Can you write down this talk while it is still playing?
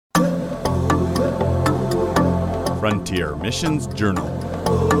Frontier Missions Journal.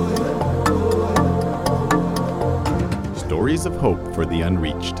 Stories of hope for the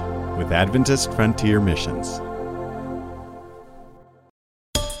unreached with Adventist Frontier Missions.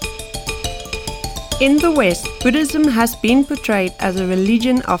 In the West, Buddhism has been portrayed as a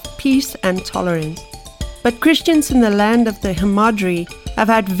religion of peace and tolerance. But Christians in the land of the Hamadri have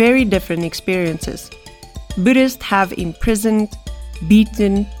had very different experiences. Buddhists have imprisoned,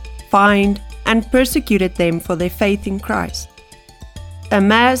 beaten, fined, and persecuted them for their faith in Christ. A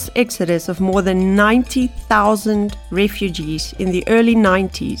mass exodus of more than 90,000 refugees in the early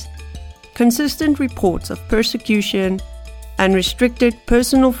 90s, consistent reports of persecution, and restricted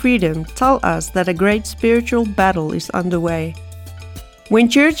personal freedom tell us that a great spiritual battle is underway. When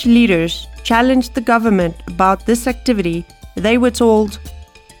church leaders challenged the government about this activity, they were told,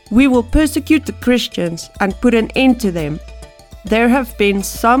 "We will persecute the Christians and put an end to them." There have been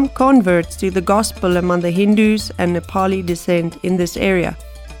some converts to the gospel among the Hindus and Nepali descent in this area,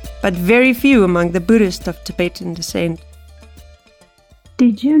 but very few among the Buddhists of Tibetan descent.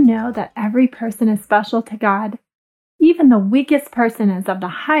 Did you know that every person is special to God? Even the weakest person is of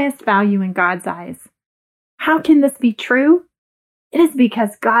the highest value in God's eyes. How can this be true? It is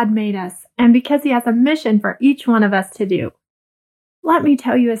because God made us and because He has a mission for each one of us to do. Let me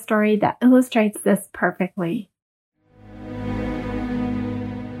tell you a story that illustrates this perfectly.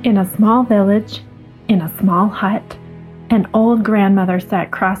 In a small village, in a small hut, an old grandmother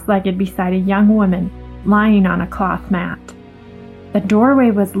sat cross-legged beside a young woman lying on a cloth mat. The doorway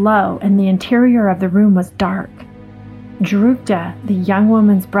was low and the interior of the room was dark. Drukta, the young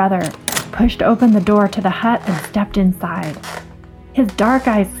woman's brother, pushed open the door to the hut and stepped inside. His dark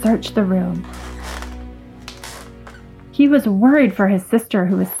eyes searched the room. He was worried for his sister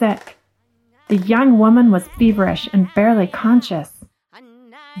who was sick. The young woman was feverish and barely conscious.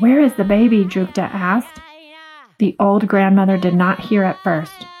 "Where is the baby?" Drukta asked. The old grandmother did not hear at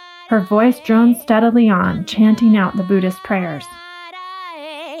first. Her voice droned steadily on, chanting out the Buddhist prayers.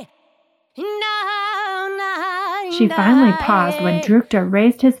 She finally paused when Drukta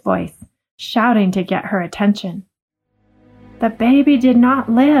raised his voice, shouting to get her attention. "The baby did not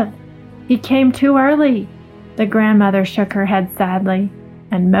live. He came too early." The grandmother shook her head sadly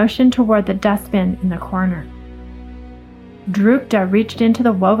and motioned toward the dustbin in the corner. Drukta reached into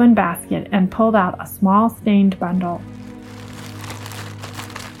the woven basket and pulled out a small stained bundle.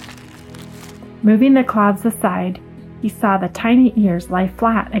 Moving the cloths aside, he saw the tiny ears lie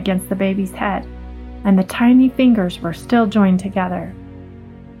flat against the baby's head, and the tiny fingers were still joined together.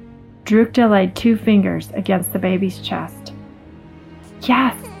 Drukta laid 2 fingers against the baby's chest.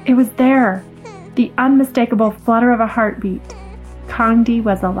 Yes, it was there! The unmistakable flutter of a heartbeat. Kangdi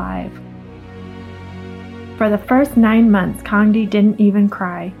was alive. For the first 9 months, Kangdi didn't even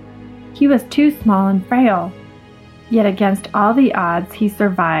cry. He was too small and frail. Yet against all the odds, he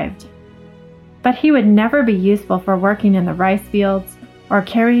survived. But he would never be useful for working in the rice fields or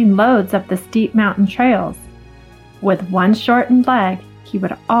carrying loads up the steep mountain trails. With one shortened leg, he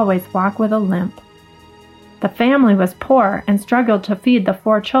would always walk with a limp. The family was poor and struggled to feed the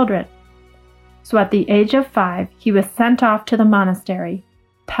 4 children. So at the age of 5, he was sent off to the monastery,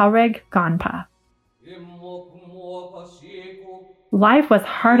 Pelreg Gonpa. Life was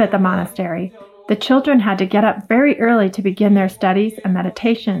hard at the monastery. The children had to get up very early to begin their studies and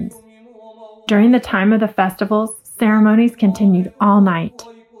meditations. During the time of the festivals, ceremonies continued all night.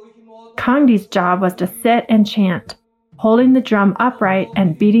 Kangdi's job was to sit and chant, holding the drum upright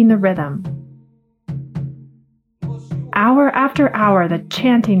and beating the rhythm. Hour after hour, the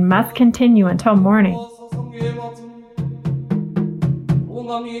chanting must continue until morning.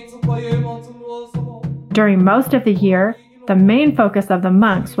 During most of the year, the main focus of the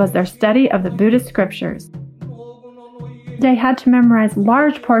monks was their study of the Buddhist scriptures. They had to memorize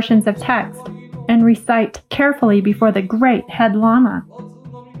large portions of text and recite carefully before the great head lama.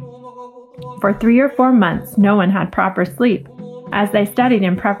 For 3 or 4 months, no one had proper sleep, as they studied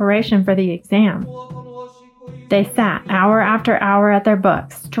in preparation for the exam. They sat hour after hour at their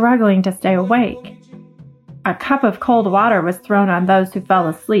books, struggling to stay awake. A cup of cold water was thrown on those who fell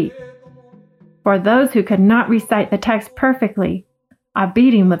asleep. For those who could not recite the text perfectly, a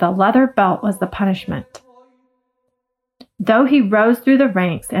beating with a leather belt was the punishment. Though he rose through the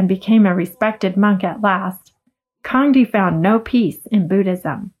ranks and became a respected monk at last, Kangdi found no peace in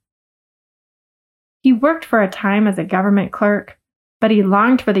Buddhism. He worked for a time as a government clerk, but he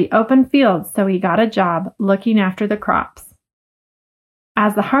longed for the open fields, so he got a job looking after the crops.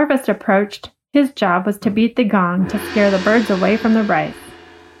 As the harvest approached, his job was to beat the gong to scare the birds away from the rice.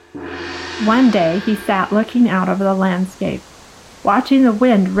 One day, he sat looking out over the landscape, watching the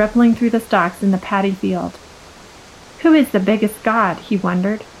wind rippling through the stalks in the paddy field. Who is the biggest God? He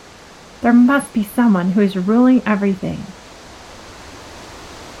wondered. There must be someone who is ruling everything.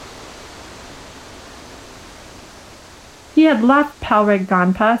 He had left Pelrig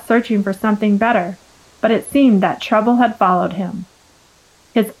Gonpa searching for something better, but it seemed that trouble had followed him.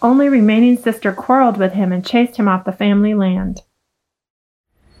 His only remaining sister quarreled with him and chased him off the family land.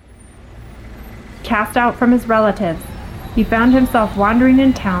 Cast out from his relatives, he found himself wandering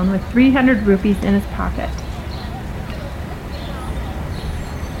in town with 300 rupees in his pocket.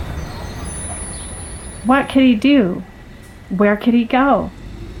 What could he do? Where could he go?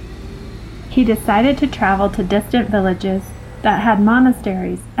 He decided to travel to distant villages that had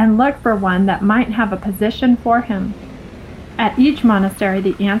monasteries and look for one that might have a position for him. At each monastery,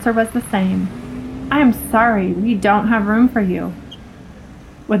 the answer was the same. I am sorry, we don't have room for you.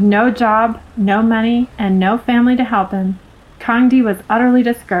 With no job, no money, and no family to help him, Kangdi was utterly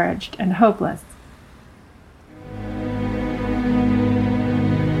discouraged and hopeless.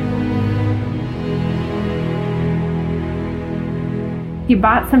 He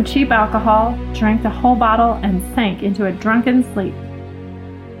bought some cheap alcohol, drank the whole bottle, and sank into a drunken sleep.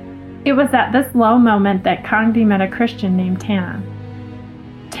 It was at this low moment that Kangdi met a Christian named Tana.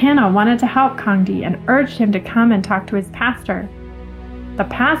 Tana wanted to help Kangdi and urged him to come and talk to his pastor. The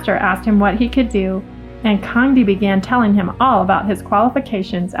pastor asked him what he could do, and Kangdi began telling him all about his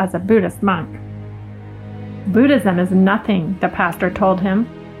qualifications as a Buddhist monk. Buddhism is nothing, the pastor told him.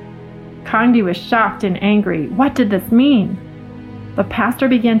 Kangdi was shocked and angry. What did this mean? The pastor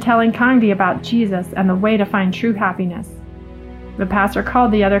began telling Kangdi about Jesus and the way to find true happiness. The pastor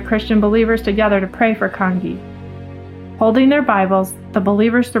called the other Christian believers together to pray for Kangdi. Holding their Bibles, the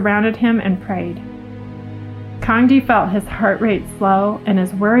believers surrounded him and prayed. Kangdi felt his heart rate slow and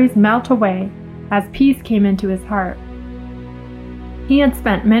his worries melt away as peace came into his heart. He had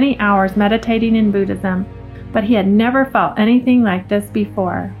spent many hours meditating in Buddhism, but he had never felt anything like this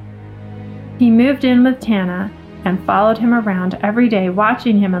before. He moved in with Tana and followed him around every day,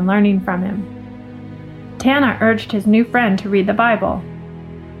 watching him and learning from him. Tana urged his new friend to read the Bible.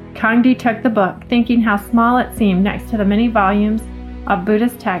 Kangdi took the book, thinking how small it seemed next to the many volumes of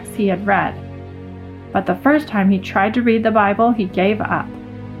Buddhist texts he had read. But the first time he tried to read the Bible, he gave up.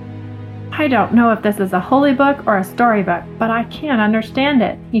 I don't know if this is a holy book or a storybook, but I can't understand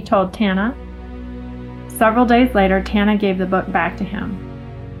it, he told Tana. Several days later, Tana gave the book back to him.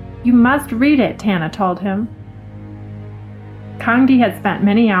 You must read it, Tana told him. Kangdi had spent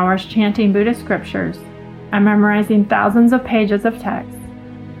many hours chanting Buddhist scriptures and memorizing thousands of pages of text.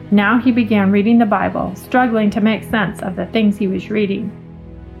 Now he began reading the Bible, struggling to make sense of the things he was reading.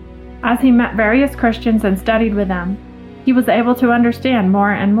 As he met various Christians and studied with them, he was able to understand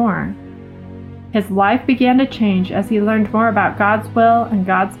more and more. His life began to change as he learned more about God's will and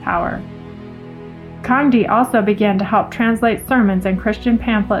God's power. Kangdi also began to help translate sermons and Christian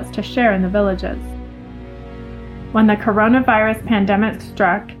pamphlets to share in the villages. When the coronavirus pandemic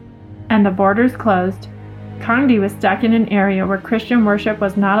struck and the borders closed, Kangdi was stuck in an area where Christian worship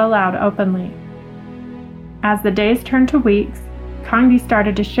was not allowed openly. As the days turned to weeks, Kangdi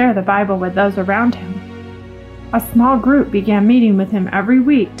started to share the Bible with those around him. A small group began meeting with him every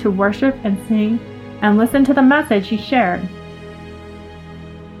week to worship and sing and listen to the message he shared.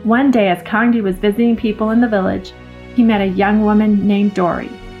 One day, as Kangdi was visiting people in the village, he met a young woman named Dory.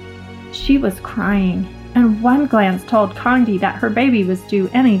 She was crying, and one glance told Kangdi that her baby was due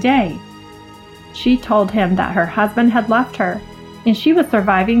any day. She told him that her husband had left her, and she was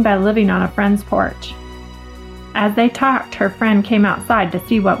surviving by living on a friend's porch. As they talked, her friend came outside to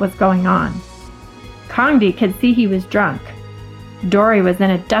see what was going on. Kangdi could see he was drunk. Dory was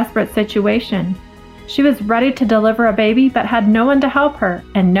in a desperate situation. She was ready to deliver a baby but had no one to help her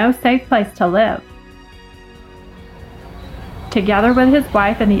and no safe place to live. Together with his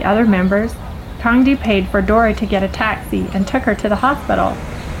wife and the other members, Kangdi paid for Dory to get a taxi and took her to the hospital.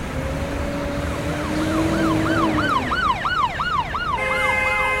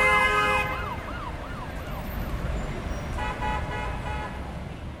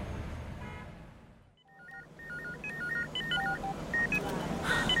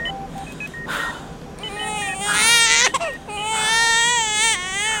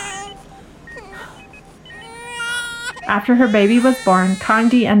 After her baby was born,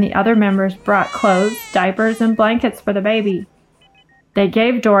 Kangdi and the other members brought clothes, diapers, and blankets for the baby. They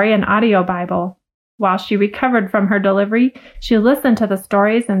gave Dory an audio Bible. While she recovered from her delivery, she listened to the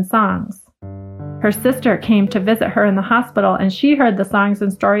stories and songs. Her sister came to visit her in the hospital, and she heard the songs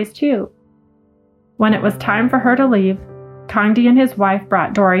and stories too. When it was time for her to leave, Kangdi and his wife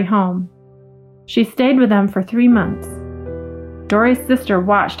brought Dory home. She stayed with them for 3 months. Dory's sister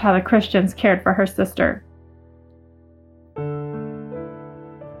watched how the Christians cared for her sister.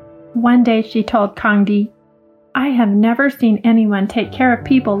 One day she told Kangdi, "I have never seen anyone take care of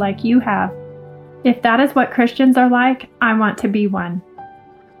people like you have. If that is what Christians are like, I want to be one."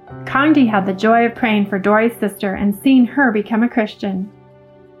 Kangdi had the joy of praying for Dory's sister and seeing her become a Christian.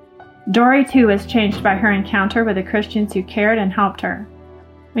 Dory too was changed by her encounter with the Christians who cared and helped her.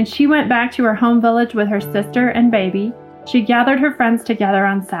 When she went back to her home village with her sister and baby, she gathered her friends together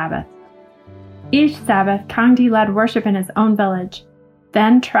on Sabbath. Each Sabbath, Kangdi led worship in his own village,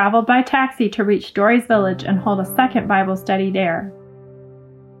 then traveled by taxi to reach Dory's village and hold a second Bible study there.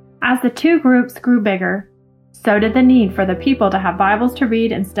 As the two groups grew bigger, so did the need for the people to have Bibles to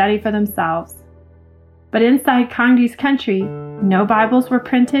read and study for themselves. But inside Kangdi's country, no Bibles were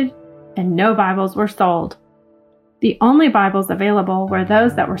printed and no Bibles were sold. The only Bibles available were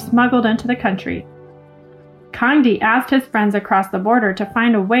those that were smuggled into the country. Kangdi asked his friends across the border to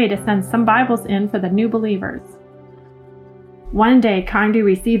find a way to send some Bibles in for the new believers. One day, Kangdi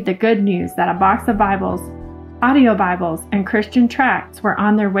received the good news that a box of Bibles, audio Bibles, and Christian tracts were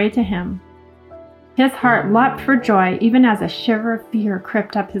on their way to him. His heart leapt for joy even as a shiver of fear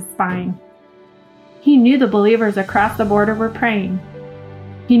crept up his spine. He knew the believers across the border were praying.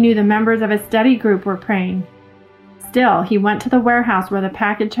 He knew the members of his study group were praying. Still, he went to the warehouse where the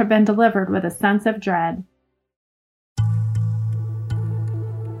package had been delivered with a sense of dread.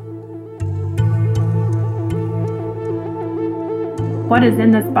 "What is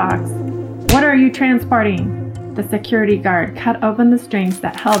in this box? What are you transporting?" The security guard cut open the strings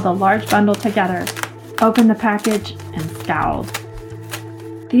that held the large bundle together, opened the package, and scowled.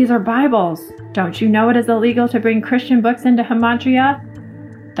 "These are Bibles. Don't you know it is illegal to bring Christian books into Hamadria?"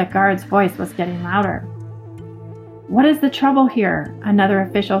 The guard's voice was getting louder. "What is the trouble here?" Another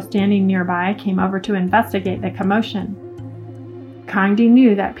official standing nearby came over to investigate the commotion. Kangdi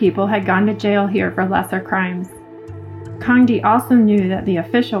knew that people had gone to jail here for lesser crimes. Kangdi also knew that the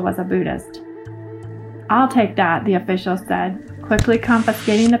official was a Buddhist. "I'll take that," the official said, quickly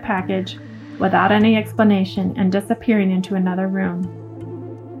confiscating the package without any explanation and disappearing into another room.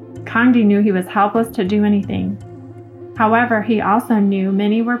 Kangdi knew he was helpless to do anything. However, he also knew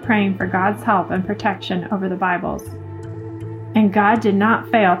many were praying for God's help and protection over the Bibles. And God did not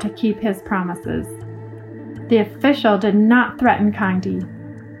fail to keep his promises. The official did not threaten Kangdi.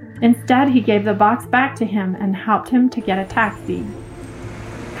 Instead, he gave the box back to him and helped him to get a taxi.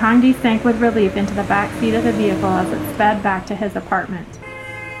 Kangdi sank with relief into the back seat of the vehicle as it sped back to his apartment.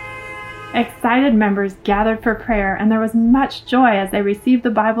 Excited members gathered for prayer, and there was much joy as they received the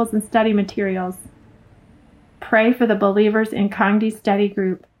Bibles and study materials. Pray for the believers in Kangdi's study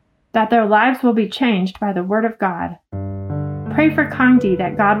group, that their lives will be changed by the Word of God. Pray for Kangdi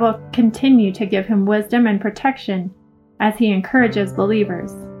that God will continue to give him wisdom and protection as he encourages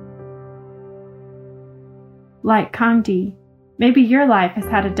believers. Like Kangdi, maybe your life has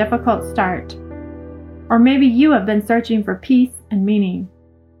had a difficult start, or maybe you have been searching for peace and meaning.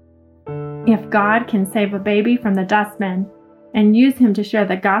 If God can save a baby from the dustbin and use him to share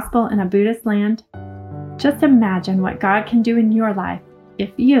the gospel in a Buddhist land, just imagine what God can do in your life if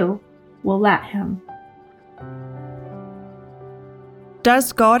you will let him.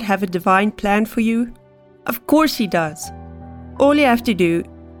 Does God have a divine plan for you? Of course he does. All you have to do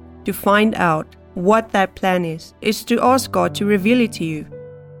to find out what that plan is to ask God to reveal it to you.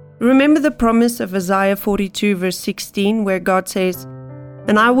 Remember the promise of Isaiah 42 verse 16 where God says,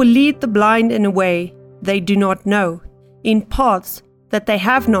 "And I will lead the blind in a way they do not know. In paths that they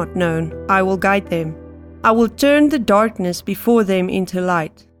have not known, I will guide them. I will turn the darkness before them into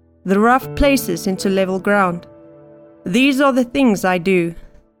light, the rough places into level ground. These are the things I do,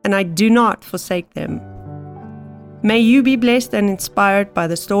 and I do not forsake them." May you be blessed and inspired by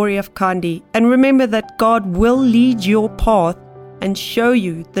the story of Kangdi, and remember that God will lead your path and show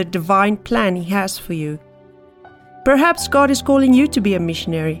you the divine plan he has for you. Perhaps God is calling you to be a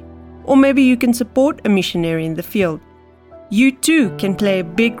missionary, or maybe you can support a missionary in the field. You too can play a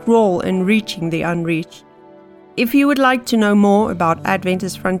big role in reaching the unreached. If you would like to know more about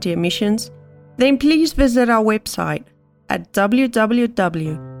Adventist Frontier Missions, then please visit our website at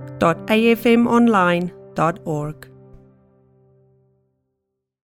www.afmonline.org.